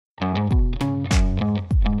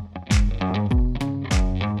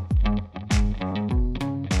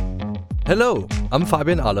Hello, I'm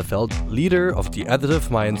Fabian Ahlefeld, leader of the Additive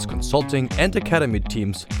Minds Consulting and Academy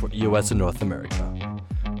teams for EOS in North America.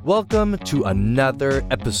 Welcome to another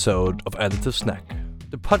episode of Additive Snack,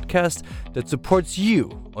 the podcast that supports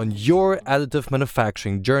you on your additive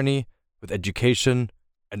manufacturing journey with education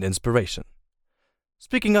and inspiration.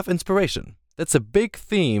 Speaking of inspiration, that's a big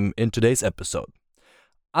theme in today's episode.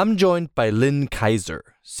 I'm joined by Lynn Kaiser,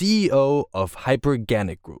 CEO of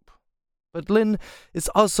Hyperganic Group. But Lynn is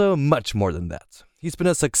also much more than that. He's been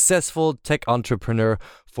a successful tech entrepreneur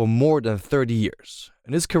for more than 30 years,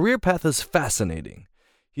 and his career path is fascinating.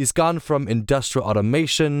 He's gone from industrial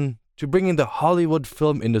automation to bringing the Hollywood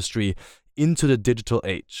film industry into the digital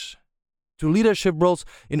age, to leadership roles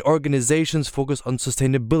in organizations focused on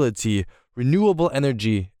sustainability, renewable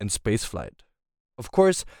energy, and spaceflight. Of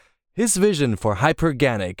course, his vision for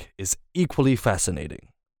Hyperganic is equally fascinating.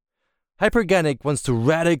 Hyperganic wants to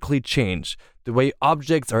radically change the way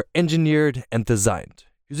objects are engineered and designed,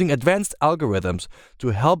 using advanced algorithms to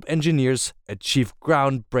help engineers achieve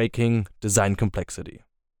groundbreaking design complexity.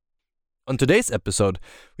 On today's episode,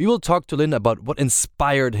 we will talk to Lynn about what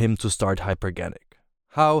inspired him to start Hyperganic,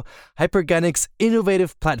 how Hyperganic's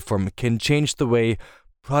innovative platform can change the way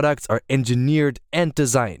products are engineered and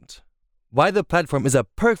designed, why the platform is a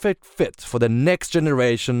perfect fit for the next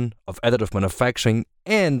generation of additive manufacturing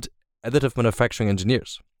and additive manufacturing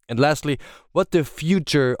engineers. And lastly, what the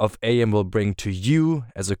future of AM will bring to you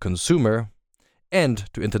as a consumer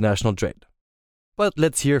and to international trade. But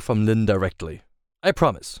let's hear from Lynn directly. I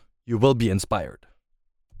promise you will be inspired.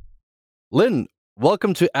 Lynn,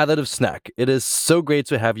 welcome to Additive Snack. It is so great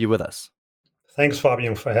to have you with us. Thanks,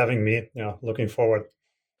 Fabian, for having me. Looking forward.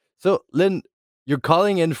 So, Lynn, you're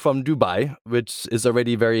calling in from Dubai, which is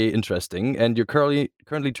already very interesting, and you're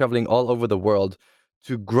currently traveling all over the world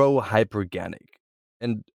to grow Hyperganic.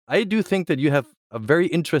 And I do think that you have a very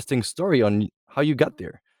interesting story on how you got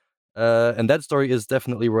there. And that story is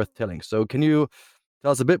definitely worth telling. So can you tell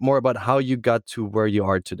us a bit more about how you got to where you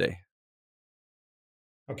are today?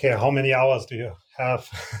 Okay, how many hours do you have?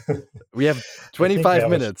 We have 25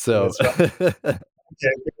 minutes, so... I'll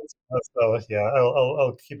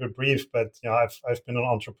keep it brief, but I've been an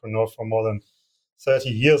entrepreneur for more than 30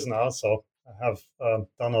 years now, so I have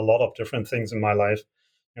done a lot of different things in my life.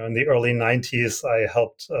 In the early 90s, I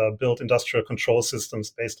helped build industrial control systems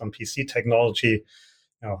based on PC technology.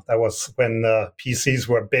 That was when PCs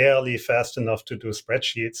were barely fast enough to do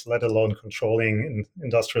spreadsheets, let alone controlling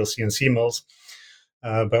industrial CNC mills.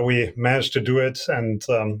 But we managed to do it, and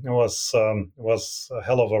it was a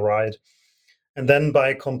hell of a ride. And then,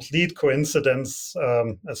 by complete coincidence,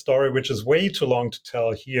 a story which is way too long to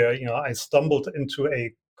tell here, I stumbled into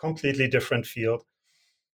a completely different field.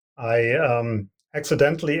 I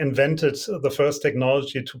accidentally invented the first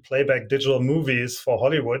technology to play back digital movies for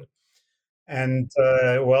Hollywood. And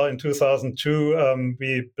in 2002,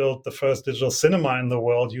 we built the first digital cinema in the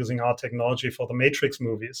world using our technology for the Matrix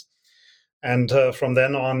movies. And from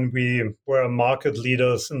then on, we were market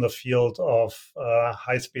leaders in the field of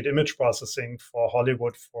high-speed image processing for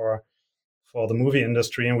Hollywood, for the movie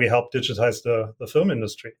industry, and we helped digitize the film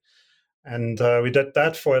industry. And we did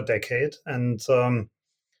that for a decade. And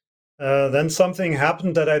then something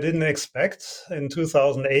happened that I didn't expect. In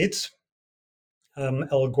 2008,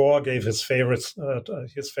 Al Gore gave his famous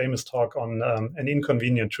talk on An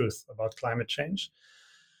Inconvenient Truth about climate change.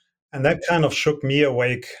 And that kind of shook me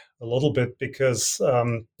awake a little bit because,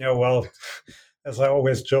 as I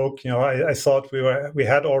always joke, I thought we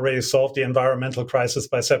had already solved the environmental crisis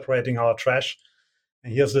by separating our trash.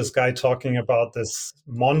 And here's this guy talking about this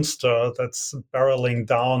monster that's barreling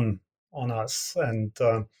down on us. And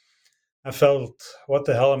I felt, what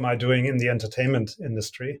the hell am I doing in the entertainment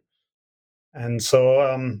industry? And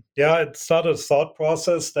so, it started a thought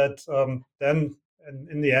process that then,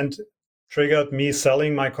 in the end, triggered me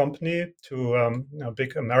selling my company to a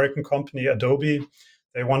big American company, Adobe.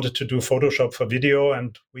 They wanted to do Photoshop for video,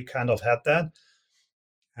 and we kind of had that.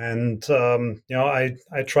 And I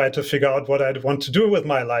tried to figure out what I'd want to do with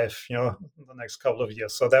my life, in the next couple of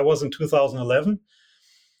years. So that was in 2011.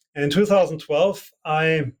 And in 2012,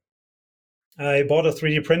 I bought a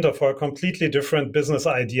 3D printer for a completely different business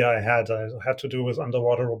idea I had. I had to do with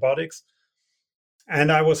underwater robotics,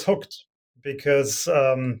 and I was hooked. Because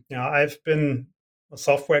I've been a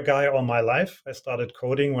software guy all my life. I started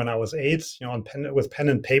coding when I was 8, with pen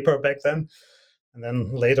and paper back then, and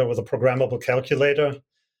then later with a programmable calculator,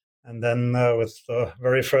 and then with the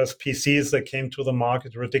very first PCs that came to the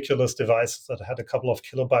market, ridiculous devices that had a couple of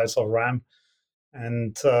kilobytes of RAM.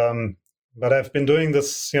 And but I've been doing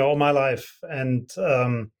this all my life. And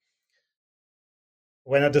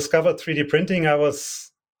when I discovered 3D printing, I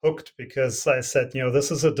was hooked because I said,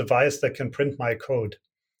 this is a device that can print my code.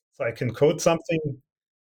 So I can code something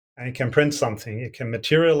and it can print something. It can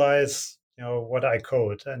materialize, what I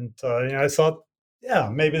code. And I thought, yeah,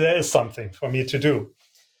 maybe there is something for me to do.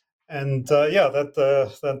 And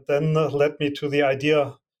that then led me to the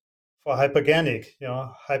idea for Hyperganic.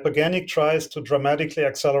 Hyperganic tries to dramatically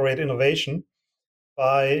accelerate innovation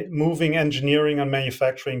by moving engineering and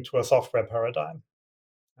manufacturing to a software paradigm.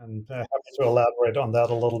 And happy to elaborate on that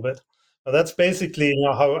a little bit. But that's basically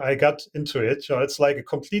how I got into it. It's like a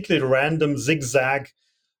completely random zigzag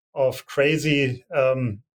of crazy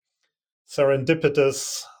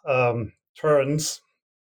serendipitous turns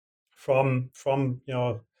from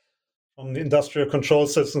the industrial control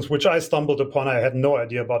systems, which I stumbled upon. I had no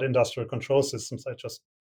idea about industrial control systems. I just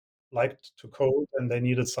liked to code, and they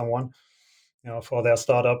needed someone, for their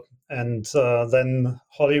startup. And then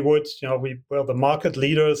Hollywood, we were the market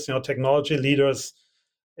leaders, technology leaders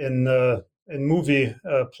in movie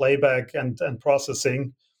playback and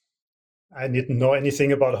processing. I didn't know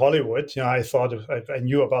anything about Hollywood. I thought I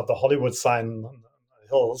knew about the Hollywood sign on the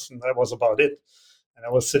hills, and that was about it. And I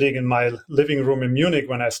was sitting in my living room in Munich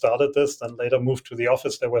when I started this, then later moved to the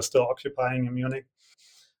office they were still occupying in Munich.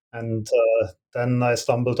 And then I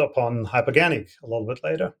stumbled upon Hyperganic a little bit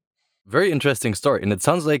later. Very interesting story. And it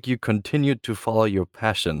sounds like you continued to follow your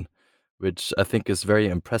passion, which I think is very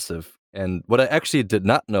impressive. And what I actually did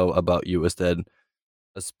not know about you is that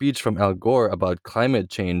a speech from Al Gore about climate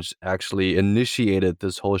change actually initiated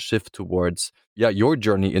this whole shift towards, your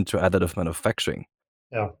journey into additive manufacturing.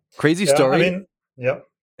 Yeah. Crazy Yeah, story. I mean, yeah.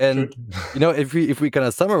 And if we kind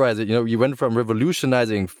of summarize it, you went from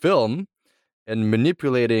revolutionizing film and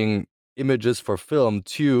manipulating images for film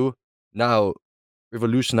to now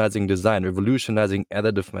revolutionizing design, revolutionizing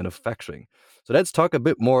additive manufacturing. So let's talk a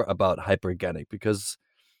bit more about Hyperganic, because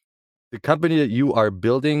the company that you are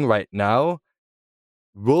building right now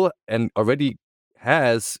will and already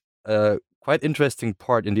has a quite interesting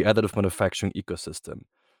part in the additive manufacturing ecosystem.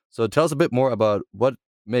 So tell us a bit more about what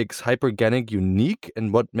makes Hyperganic unique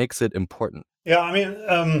and what makes it important. Yeah, I mean,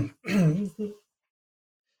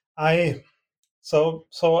 so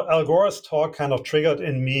Al Gore's talk kind of triggered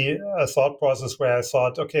in me a thought process where I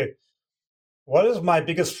thought, okay, what is my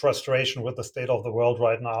biggest frustration with the state of the world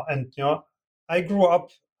right now? And I grew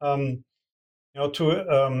up, to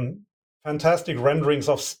fantastic renderings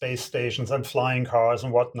of space stations and flying cars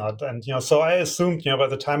and whatnot. And so I assumed, by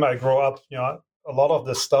the time I grow up, a lot of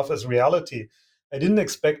this stuff is reality. I didn't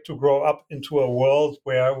expect to grow up into a world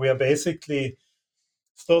where we are basically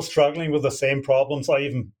still struggling with the same problems or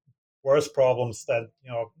even worse problems that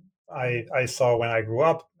I saw when I grew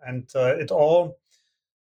up. And it all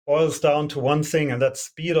boils down to one thing, and that's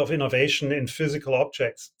speed of innovation in physical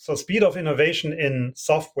objects. So speed of innovation in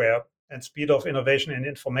software and speed of innovation in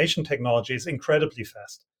information technology is incredibly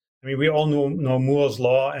fast. I mean, we all know Moore's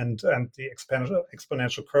law and the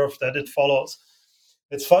exponential curve that it follows.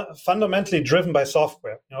 It's fundamentally driven by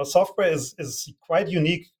software. Software is quite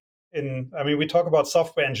unique we talk about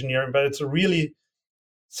software engineering, but it's a really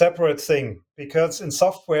separate thing, because in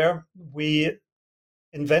software, we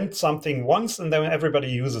invent something once and then everybody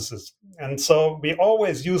uses it. And so we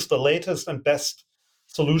always use the latest and best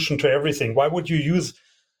solution to everything. Why would you use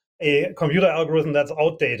a computer algorithm that's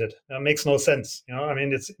outdated? That makes no sense.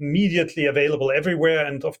 It's immediately available everywhere,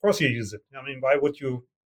 and of course you use it. Why would you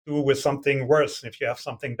do with something worse if you have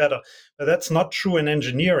something better? But that's not true in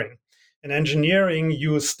engineering. In engineering,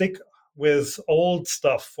 you stick with old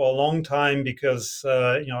stuff for a long time because,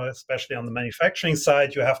 especially on the manufacturing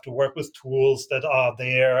side, you have to work with tools that are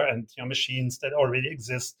there and machines that already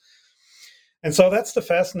exist. And so that's the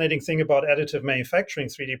fascinating thing about additive manufacturing,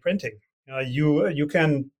 3D printing. You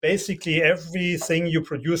can basically, everything you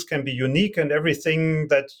produce can be unique, and everything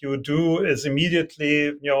that you do is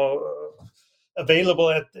immediately,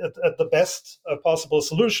 available at the best possible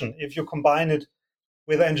solution. If you combine it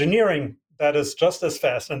with engineering, that is just as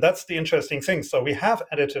fast. And that's the interesting thing. So we have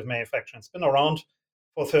additive manufacturing. It's been around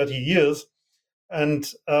for 30 years.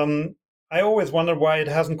 And I always wondered why it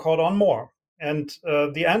hasn't caught on more. And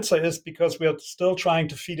the answer is because we are still trying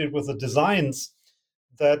to feed it with the designs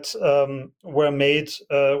that were made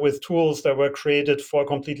with tools that were created for a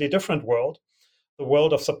completely different world, the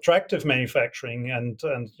world of subtractive manufacturing and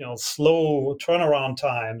slow turnaround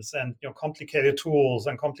times and complicated tools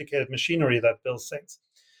and complicated machinery that builds things.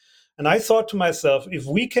 And I thought to myself, if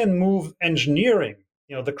we can move engineering,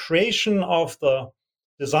 the creation of the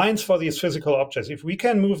designs for these physical objects, if we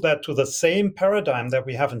can move that to the same paradigm that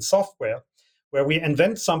we have in software, where we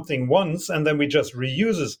invent something once and then we just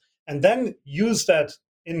reuse it, and then use that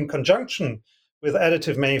in conjunction with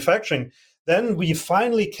additive manufacturing, then we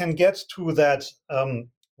finally can get to that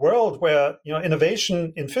world where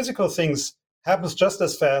innovation in physical things happens just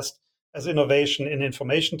as fast as innovation in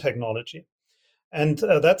information technology. And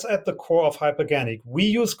that's at the core of Hyperganic. We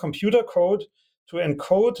use computer code to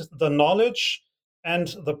encode the knowledge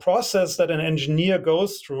and the process that an engineer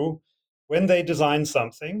goes through when they design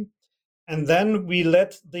something. And then we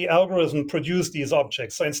let the algorithm produce these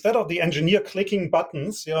objects. So instead of the engineer clicking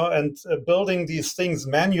buttons, and building these things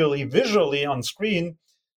manually, visually on screen,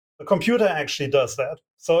 the computer actually does that.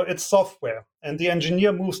 So it's software, and the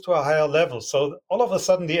engineer moves to a higher level. So all of a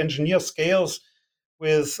sudden, the engineer scales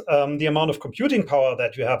with the amount of computing power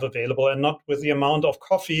that you have available, and not with the amount of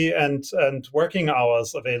coffee and working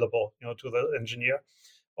hours available, to the engineer,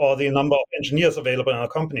 or the number of engineers available in a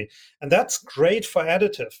company. And that's great for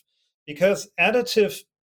additive, because additive,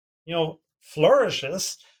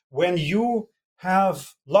 flourishes when you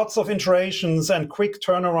have lots of iterations and quick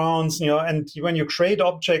turnarounds, and when you create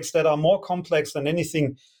objects that are more complex than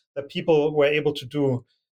anything that people were able to do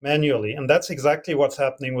manually. And that's exactly what's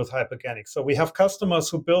happening with Hyperganic. So we have customers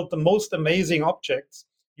who build the most amazing objects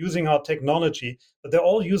using our technology, but they're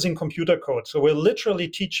all using computer code. So we're literally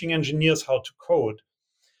teaching engineers how to code.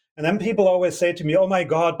 And then people always say to me, "Oh my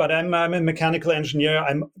God, but I'm a mechanical engineer.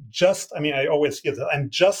 I always hear that, I'm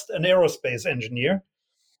just an aerospace engineer.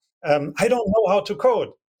 I don't know how to code."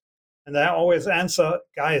 And I always answer,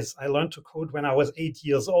 "Guys, I learned to code when I was 8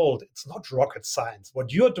 years old. It's not rocket science.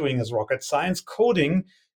 What you're doing is rocket science. Coding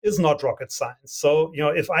is not rocket science." So,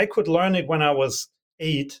 if I could learn it when I was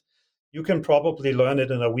 8, you can probably learn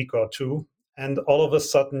it in a week or two. And all of a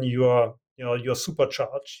sudden you're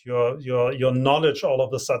supercharged. Your knowledge all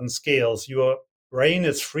of a sudden scales. Your brain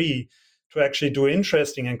is free to actually do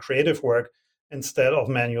interesting and creative work instead of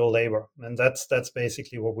manual labor. And that's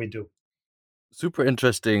basically what we do. Super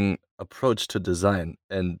interesting approach to design.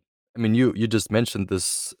 And I mean, you just mentioned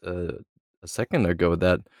this a second ago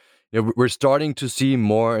that we're starting to see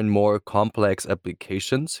more and more complex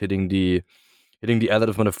applications hitting the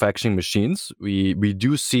additive manufacturing machines. We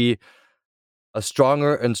do see a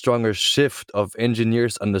stronger and stronger shift of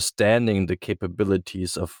engineers understanding the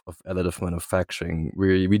capabilities of additive manufacturing.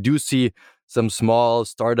 We do see some small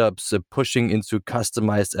startups pushing into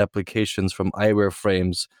customized applications from eyewear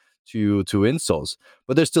frames to insoles,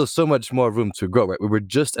 but there's still so much more room to grow. Right, we were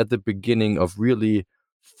just at the beginning of really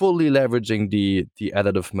fully leveraging the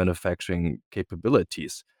additive manufacturing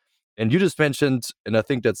capabilities. And you just mentioned, and I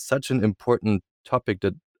think that's such an important topic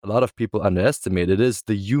that a lot of people underestimate. It is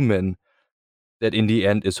the human that in the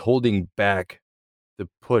end is holding back the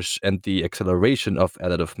push and the acceleration of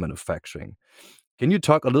additive manufacturing. Can you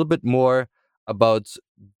talk a little bit more about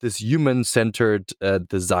this human-centered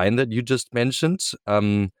design that you just mentioned?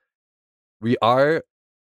 We are,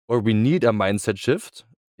 or we need a mindset shift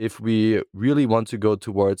if we really want to go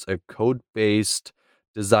towards a code-based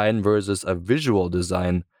design versus a visual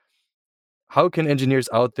design. How can engineers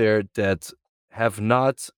out there have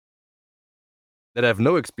not that have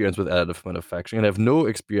no experience with additive manufacturing and have no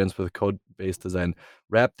experience with code-based design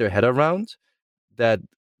wrap their head around that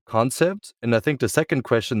concept? And I think the second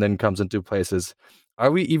question then comes into place is, are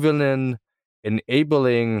we even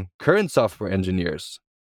enabling current software engineers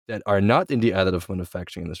that are not in the additive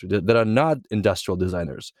manufacturing industry, that are not industrial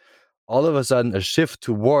designers, all of a sudden a shift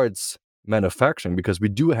towards manufacturing? Because we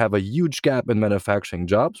do have a huge gap in manufacturing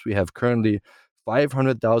jobs. We have currently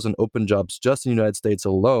 500,000 open jobs just in the United States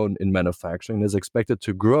alone in manufacturing. And is expected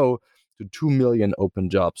to grow to 2 million open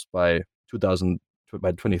jobs by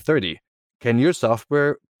 2030. Can your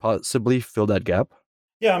software possibly fill that gap?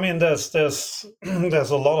 Yeah, I mean, there's there's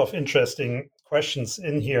a lot of interesting questions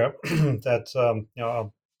in here that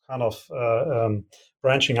are kind of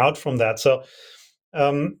branching out from that. So,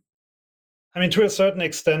 I mean, to a certain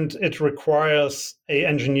extent, it requires a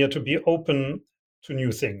engineer to be open to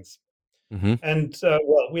new things. Hmm. And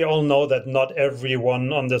well, we all know that not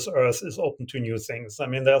everyone on this earth is open to new things. I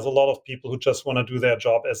mean, there's a lot of people who just want to do their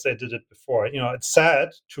job as they did it before. It's sad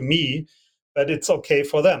to me, but it's okay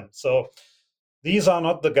for them. So these are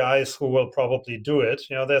not the guys who will probably do it.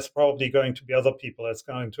 There's probably going to be other people. It's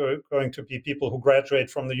going to be people who graduate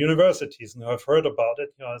from the universities and who have heard about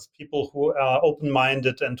it. It's people who are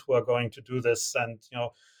open-minded and who are going to do this. And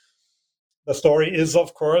the story is,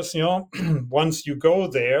 of course, once you go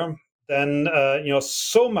there, then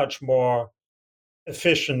so much more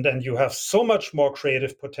efficient, and you have so much more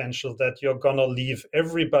creative potential that you're gonna leave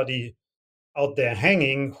everybody out there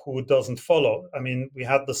hanging who doesn't follow. I mean, we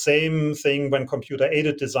had the same thing when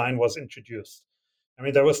computer-aided design was introduced. I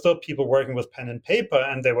mean, there were still people working with pen and paper,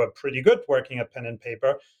 and they were pretty good working at pen and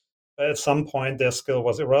paper, but at some point their skill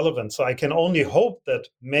was irrelevant. So I can only hope that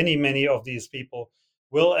many of these people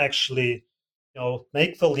will actually,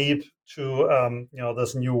 make the leap to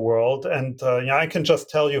this new world. And I can just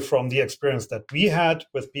tell you from the experience that we had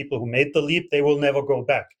with people who made the leap, they will never go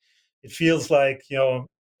back. It feels like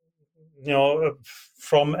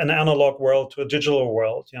from an analog world to a digital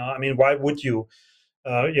world. I mean, why would you?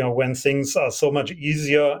 When things are so much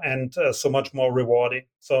easier and so much more rewarding.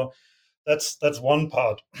 So that's one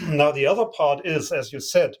part. Now the other part is, as you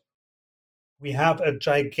said, we have a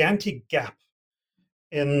gigantic gap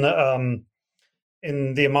in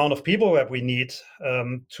the amount of people that we need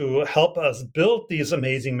to help us build these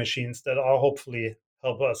amazing machines that are hopefully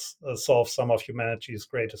help us solve some of humanity's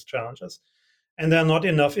greatest challenges. And there are not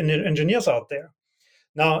enough engineers out there.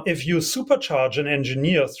 Now, if you supercharge an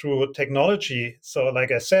engineer through technology, so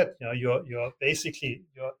like I said, you're basically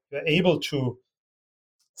you're able to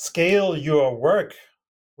scale your work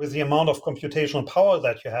with the amount of computational power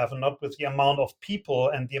that you have, and not with the amount of people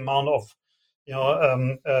and the amount of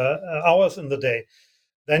hours in the day.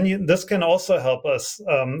 Then this can also help us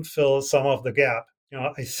fill some of the gap.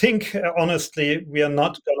 I think honestly we are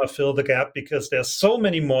not going to fill the gap because there's so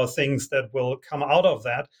many more things that will come out of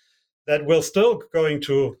that we're still going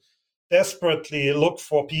to desperately look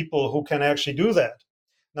for people who can actually do that.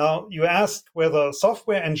 Now, you asked whether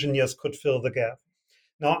software engineers could fill the gap.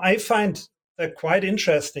 Now, I find that quite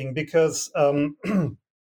interesting because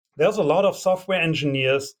there's a lot of software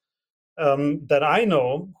engineers that I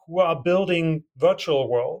know who are building virtual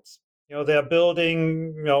worlds. They're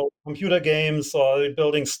building computer games, or they're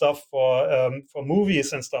building stuff for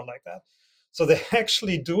movies and stuff like that. So they're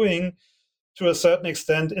actually doing, to a certain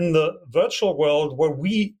extent, in the virtual world where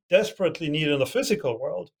we desperately need in the physical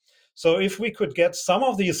world. So if we could get some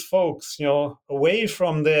of these folks, away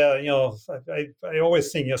from their, I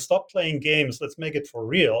always think, stop playing games, let's make it for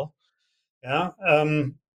real. Yeah,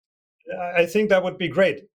 I think that would be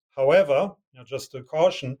great. However, just a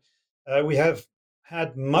caution, we have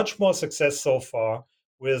had much more success so far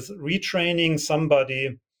with retraining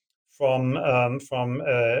somebody from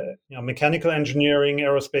mechanical engineering,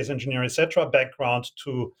 aerospace engineering, etc. background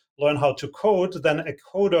to learn how to code than a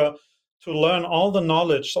coder to learn all the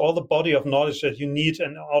knowledge, all the body of knowledge that you need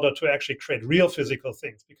in order to actually create real physical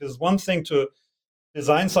things. Because one thing to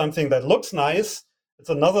design something that looks nice, it's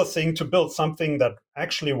another thing to build something that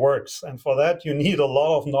actually works. And for that, you need a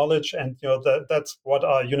lot of knowledge, and that's what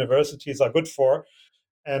our universities are good for.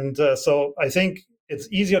 And so I think it's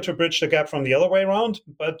easier to bridge the gap from the other way around.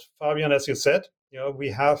 But Fabian, as you said, we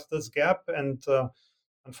have this gap, and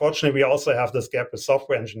unfortunately, we also have this gap with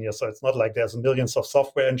software engineers. So it's not like there's millions of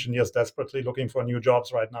software engineers desperately looking for new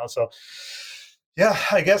jobs right now. So yeah,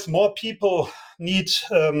 I guess more people need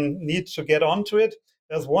to get onto it.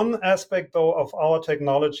 There's one aspect, though, of our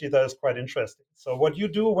technology that is quite interesting. So what you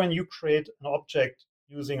do when you create an object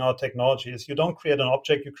using our technology is you don't create an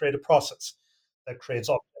object, you create a process that creates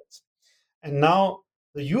objects. And now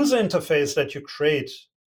the user interface that you create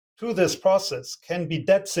to this process can be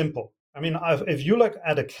that simple. I mean, if you look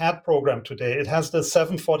at a CAD program today, it has the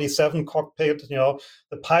 747 cockpit.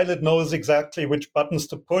 The pilot knows exactly which buttons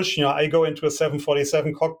to push. I go into a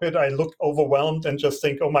 747 cockpit, I look overwhelmed and just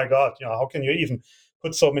think, oh my God, how can you even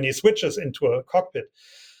put so many switches into a cockpit?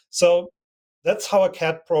 So that's how a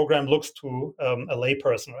CAD program looks to a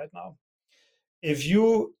layperson right now. If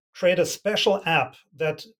you create a special app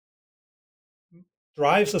that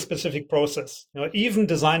drives a specific process, even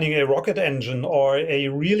designing a rocket engine or a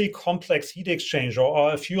really complex heat exchanger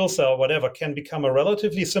or a fuel cell, whatever, can become a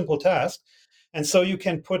relatively simple task. And so you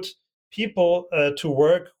can put people to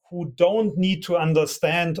work who don't need to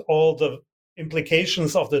understand all the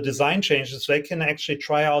implications of the design changes. They can actually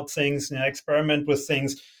try out things, experiment with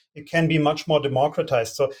things. It can be much more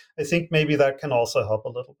democratized. So I think maybe that can also help a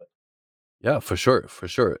little bit. Yeah, for sure, for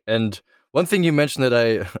sure. And one thing you mentioned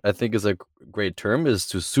that I think is a great term is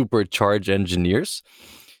to supercharge engineers.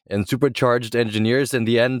 And supercharged engineers, in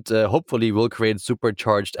the end, hopefully will create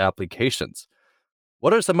supercharged applications.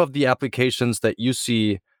 What are some of the applications that you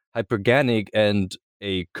see Hyperganic and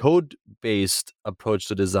a code-based approach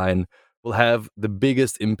to design will have the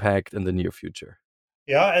biggest impact in the near future?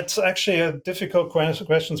 Yeah, it's actually a difficult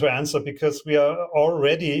question to answer because we are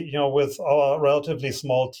already, with our relatively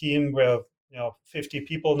small team, we're 50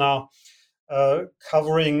 people now,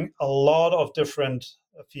 covering a lot of different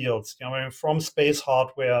fields. From space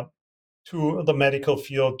hardware to the medical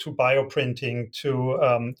field to bioprinting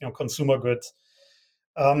to consumer goods.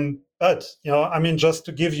 But just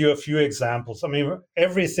to give you a few examples,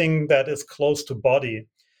 everything that is close to body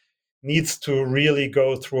needs to really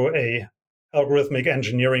go through a algorithmic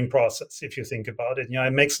engineering process, if you think about it.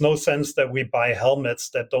 It makes no sense that we buy helmets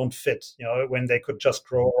that don't fit, when they could just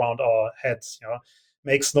grow around our heads.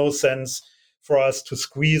 Makes no sense for us to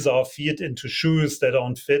squeeze our feet into shoes that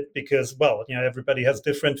don't fit because, well, everybody has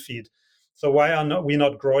different feet. So why are we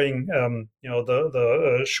not growing,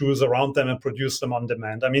 the shoes around them and produce them on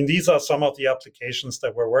demand? I mean, these are some of the applications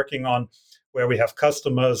that we're working on, where we have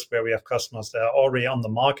customers that are already on the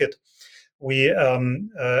market. We,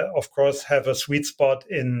 of course, have a sweet spot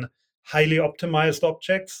in highly optimized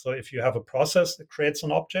objects. So if you have a process that creates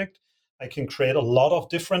an object, I can create a lot of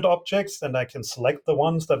different objects and I can select the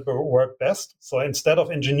ones that will work best. So instead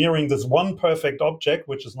of engineering this one perfect object,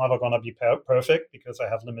 which is never going to be perfect because I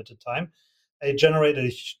have limited time, I generate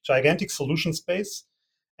a gigantic solution space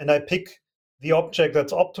and I pick the object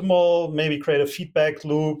that's optimal, maybe create a feedback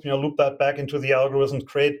loop, loop that back into the algorithm,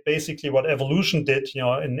 create basically what evolution did,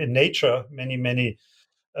 in nature, many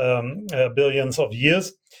billions of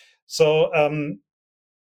years. So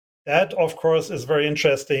that, of course, is very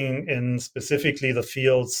interesting in specifically the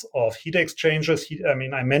fields of heat exchangers.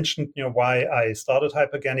 I mentioned, why I started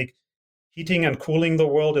Hyperganic. Heating and cooling the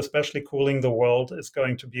world, especially cooling the world, is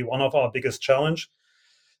going to be one of our biggest challenges,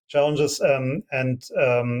 and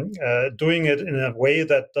doing it in a way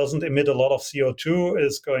that doesn't emit a lot of CO2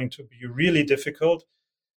 is going to be really difficult.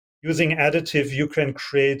 Using additive, you can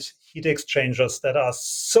create heat exchangers that are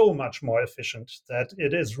so much more efficient that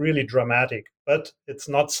it is really dramatic, but it's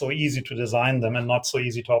not so easy to design them and not so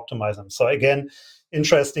easy to optimize them. So again,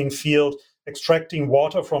 interesting field. Extracting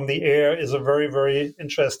water from the air is a very, very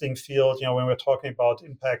interesting field. When we're talking about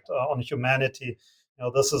impact on humanity,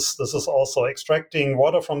 this is also extracting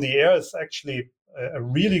water from the air is actually a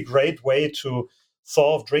really great way to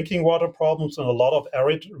solve drinking water problems in a lot of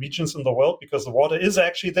arid regions in the world, because the water is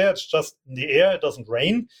actually there. It's just in the air. It doesn't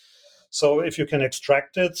rain. So if you can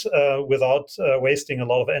extract it without wasting a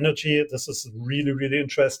lot of energy, this is really, really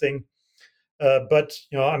interesting. But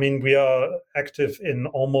we are active in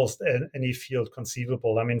almost any field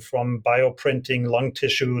conceivable. From bioprinting lung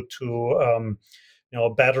tissue to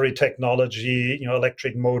battery technology,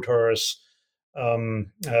 electric motors,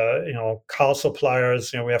 car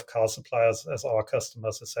suppliers. We have car suppliers as our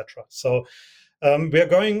customers, etc. So we are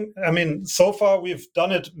going. So far we've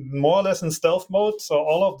done it more or less in stealth mode. So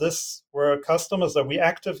all of this were customers that we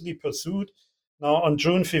actively pursued. Now, on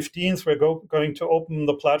June 15th, we're going to open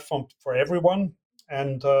the platform for everyone.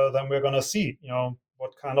 And then we're going to see,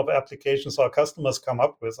 what kind of applications our customers come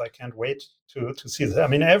up with. I can't wait to see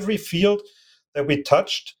that. Every field that we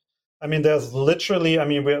touched, there's literally,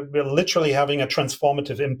 we're literally having a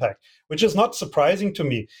transformative impact, which is not surprising to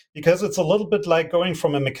me because it's a little bit like going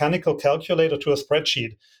from a mechanical calculator to a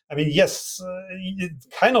spreadsheet. Yes, it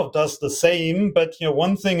kind of does the same, but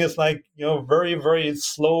one thing is like very, very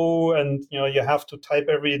slow, and you have to type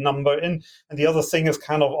every number in, and the other thing is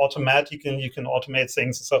kind of automatic, and you can automate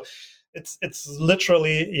things. So it's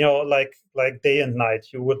literally like day and night.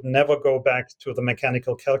 You would never go back to the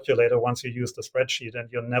mechanical calculator once you use the spreadsheet, and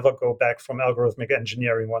you'll never go back from algorithmic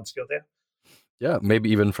engineering once you're there. Yeah, maybe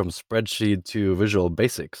even from spreadsheet to Visual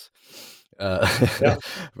Basics, Yeah.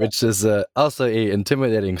 which is also a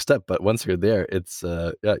intimidating step. But once you're there, it's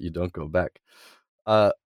you don't go back.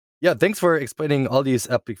 Yeah, thanks for explaining all these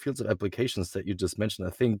fields of applications that you just mentioned.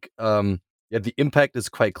 I think the impact is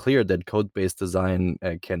quite clear that code-based design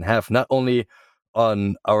can have, not only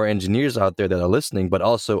on our engineers out there that are listening, but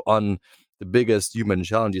also on the biggest human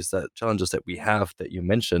challenges that we have that you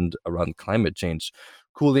mentioned around climate change,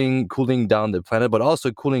 cooling down the planet, but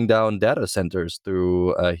also cooling down data centers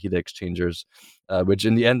through heat exchangers, which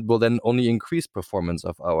in the end will then only increase performance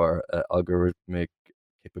of our algorithmic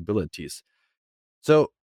capabilities.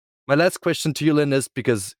 So my last question to you, Lynn, is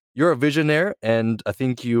because you're a visionary, and I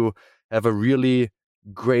think you have a really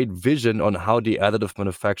great vision on how the additive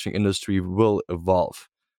manufacturing industry will evolve.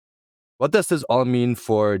 What does this all mean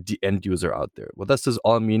for the end user out there? What does this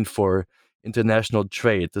all mean for international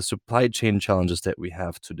trade, the supply chain challenges that we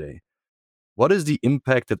have today? What is the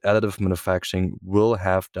impact that additive manufacturing will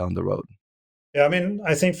have down the road? Yeah,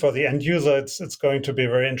 I think for the end user, it's going to be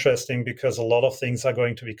very interesting because a lot of things are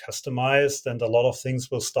going to be customized and a lot of things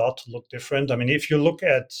will start to look different. If you look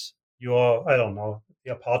at your, I don't know,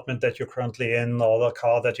 the apartment that you're currently in or the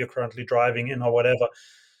car that you're currently driving in or whatever,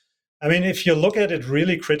 if you look at it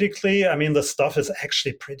really critically, the stuff is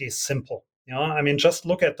actually pretty simple. Just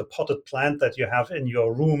look at the potted plant that you have in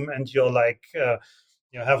your room and you're like,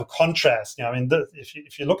 have a contrast.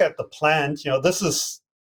 If you look at the plant, this is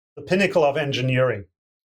the pinnacle of engineering.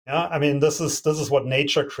 This is what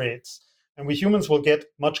nature creates, and we humans will get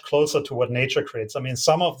much closer to what nature creates.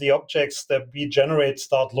 Some of the objects that we generate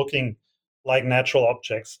start looking like natural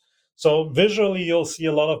objects. So visually, you'll see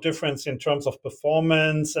a lot of difference in terms of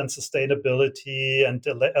performance and sustainability and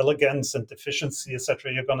elegance and efficiency,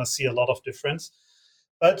 etc. You're going to see a lot of difference.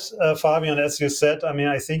 But Fabian, as you said, I mean,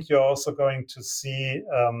 I think you're also going to see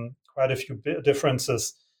quite a few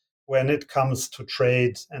differences when it comes to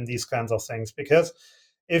trade and these kinds of things. Because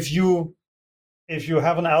if you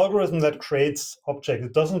have an algorithm that creates objects,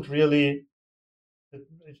 it doesn't really,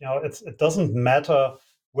 it doesn't matter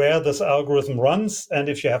where this algorithm runs. And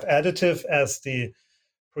if you have additive as the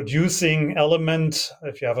producing element,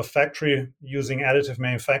 if you have a factory using additive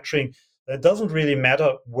manufacturing, it doesn't really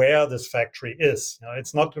matter where this factory is.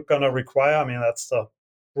 It's not going to require, I mean, that's the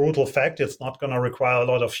brutal fact, it's not going to require a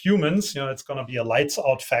lot of humans. It's going to be a lights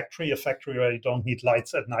out factory, a factory where you don't need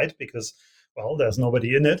lights at night because, well, there's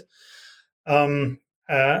nobody in it.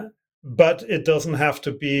 But it doesn't have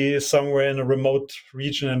to be somewhere in a remote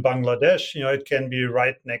region in Bangladesh. It can be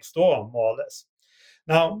right next door, more or less.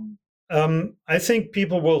 Now, I think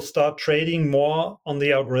people will start trading more on the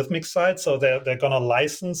algorithmic side. So they're going to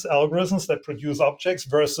license algorithms that produce objects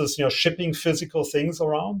versus shipping physical things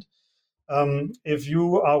around. If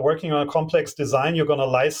you are working on a complex design, you're going to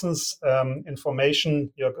license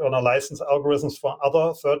information. You're going to license algorithms for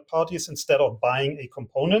other third parties instead of buying a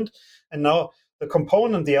component. And now the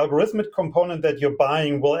component, the algorithmic component that you're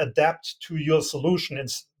buying, will adapt to your solution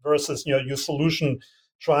versus your solution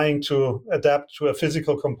trying to adapt to a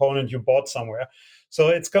physical component you bought somewhere. So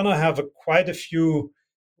it's going to have quite a few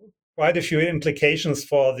implications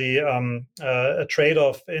for the trade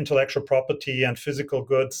of intellectual property and physical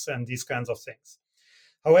goods and these kinds of things.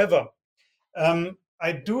 However,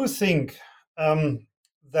 I do think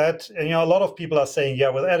that a lot of people are saying, yeah,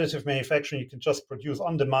 with additive manufacturing, you can just produce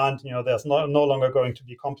on demand. There's no longer going to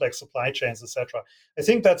be complex supply chains, etc. I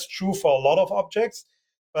think that's true for a lot of objects.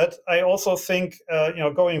 But I also think,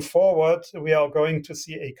 going forward, we are going to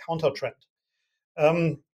see a counter trend.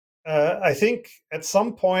 I think at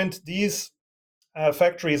some point, these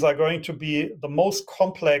factories are going to be the most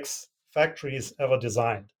complex factories ever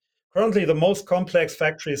designed. Currently, the most complex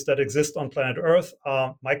factories that exist on planet Earth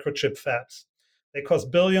are microchip fabs. They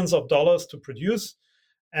cost billions of dollars to produce,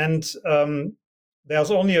 and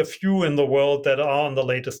there's only a few in the world that are on the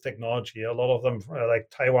latest technology. A lot of them,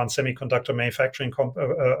 like Taiwan Semiconductor Manufacturing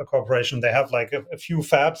Corporation, they have like a few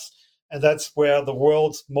fabs, and that's where the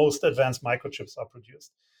world's most advanced microchips are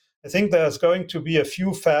produced. I think there's going to be a few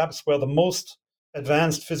fabs where the most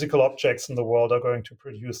advanced physical objects in the world are going to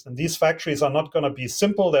produce. And these factories are not going to be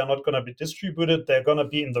simple. They're not going to be distributed. They're going to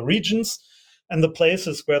be in the regions and the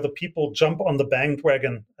places where the people jump on the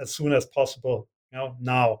bandwagon as soon as possible,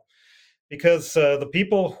 now. Because the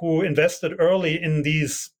people who invested early in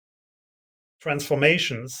these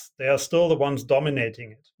transformations, they are still the ones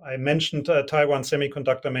dominating it. I mentioned Taiwan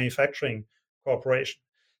Semiconductor Manufacturing Corporation.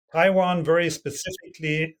 Taiwan very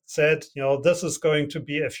specifically said, this is going to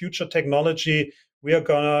be a future technology. We are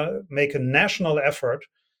going to make a national effort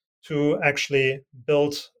to actually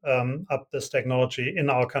build up this technology in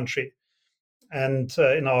our country and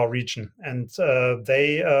in our region. And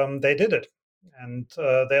they did it. And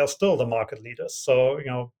they are still the market leaders. So,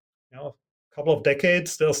 a couple of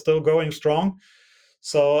decades, they're still going strong.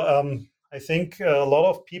 So I think a lot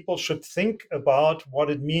of people should think about what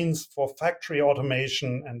it means for factory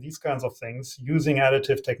automation and these kinds of things using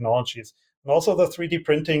additive technologies. And also the 3D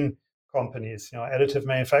printing companies, additive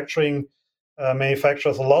manufacturing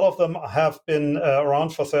manufacturers, a lot of them have been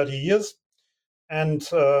around for 30 years. And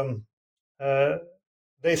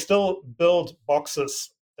they still build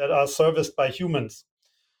boxes that are serviced by humans.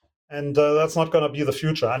 And that's not going to be the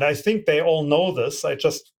future. And I think they all know this. I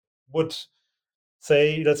just would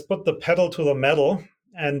say, let's put the pedal to the metal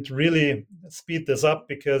and really speed this up,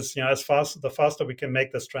 because the faster we can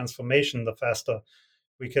make this transformation, the faster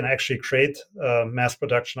we can actually create mass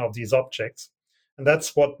production of these objects. And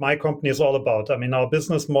that's what my company is all about. I mean, our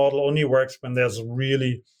business model only works when there's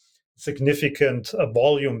really significant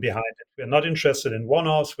volume behind it. We're not interested in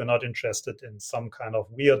one-offs. We're not interested in some kind of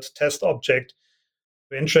weird test object.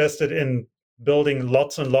 We're interested in building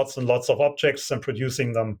lots and lots and lots of objects and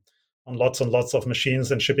producing them on lots and lots of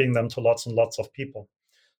machines and shipping them to lots and lots of people.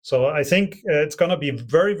 So I think it's going to be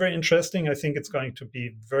very, very interesting. I think it's going to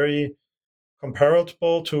be very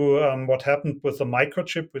comparable to what happened with the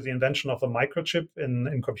microchip, with the invention of the microchip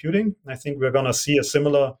in computing. I think we're going to see a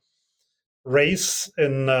similar race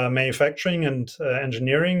in manufacturing and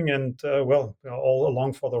engineering, and we're all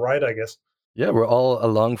along for the ride, I guess. Yeah, we're all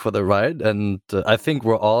along for the ride, and I think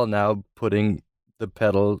we're all now putting the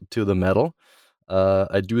pedal to the metal.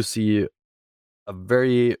 I do see a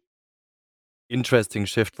very interesting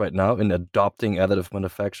shift right now in adopting additive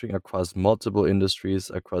manufacturing across multiple industries,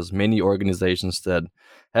 across many organizations that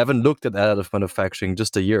haven't looked at additive manufacturing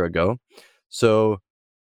just a year ago. So,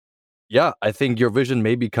 yeah, I think your vision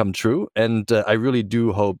may become true, and I really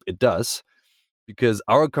do hope it does, because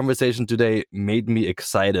our conversation today made me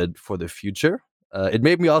excited for the future. It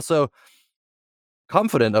made me also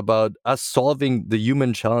confident about us solving the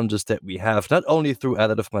human challenges that we have, not only through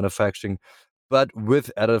additive manufacturing, but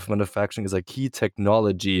with additive manufacturing as a key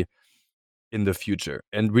technology in the future.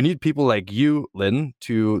 And we need people like you, Lynn,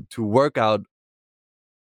 to work out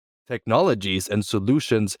technologies and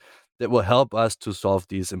solutions that will help us to solve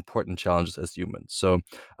these important challenges as humans. So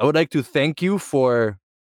I would like to thank you for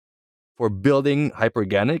building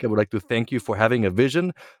Hyperganic. I would like to thank you for having a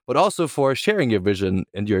vision, but also for sharing your vision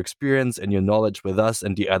and your experience and your knowledge with us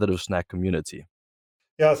and the Additive Snack community.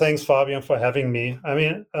 Yeah, thanks, Fabian, for having me. I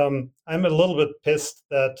mean, I'm a little bit pissed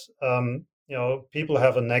that people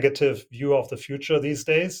have a negative view of the future these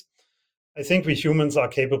days. I think we humans are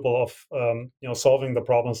capable of solving the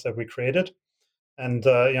problems that we created. And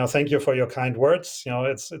thank you for your kind words.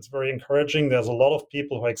 It's very encouraging. There's a lot of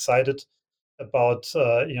people who are excited about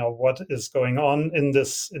what is going on in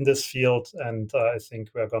this field, and I think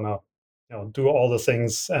we're gonna do all the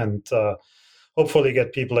things and hopefully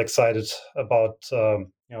get people excited about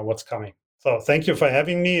what's coming. So thank you for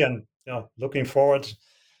having me, and looking forward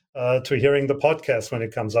to hearing the podcast when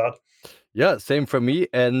it comes out. Yeah, same for me.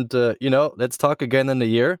 And let's talk again in a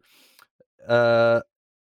year.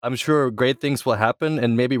 I'm sure great things will happen,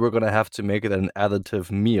 and maybe we're going to have to make it an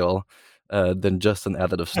additive meal than just an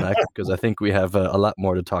additive snack, because I think we have a lot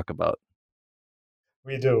more to talk about.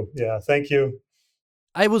 We do. Yeah. Thank you.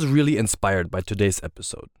 I was really inspired by today's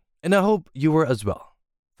episode, and I hope you were as well.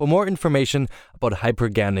 For more information about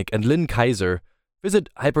Hyperganic and Lynn Kaiser, visit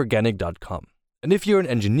hyperganic.com. And if you're an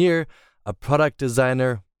engineer, a product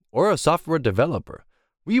designer, or a software developer,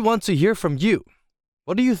 we want to hear from you.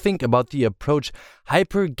 What do you think about the approach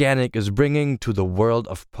Hyperganic is bringing to the world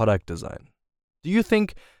of product design? Do you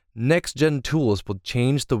think next-gen tools will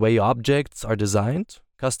change the way objects are designed,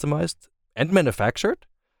 customized, and manufactured?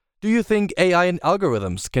 Do you think AI and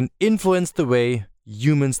algorithms can influence the way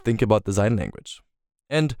humans think about design language?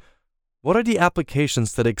 And what are the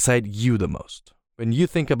applications that excite you the most when you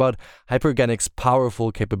think about Hyperganic's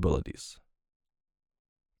powerful capabilities?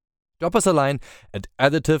 Drop us a line at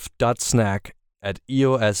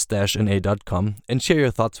additive.snack@eos-na.com and share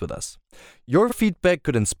your thoughts with us. Your feedback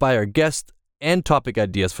could inspire guests and topic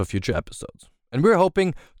ideas for future episodes. And we're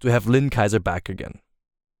hoping to have Lynn Kaiser back again.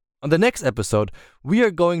 On the next episode, we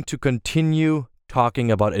are going to continue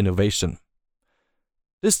talking about innovation.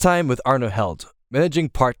 This time with Arno Held, managing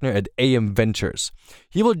partner at AM Ventures.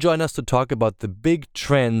 He will join us to talk about the big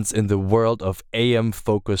trends in the world of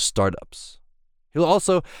AM-focused startups. He'll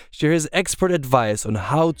also share his expert advice on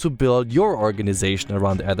how to build your organization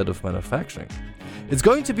around additive manufacturing. It's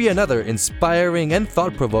going to be another inspiring and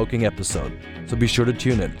thought-provoking episode, so be sure to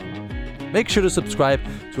tune in. Make sure to subscribe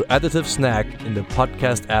to Additive Snack in the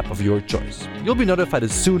podcast app of your choice. You'll be notified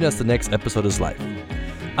as soon as the next episode is live.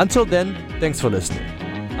 Until then, thanks for listening.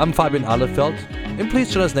 I'm Fabian Ahlefeld, and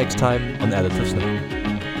please join us next time on Additive Snack.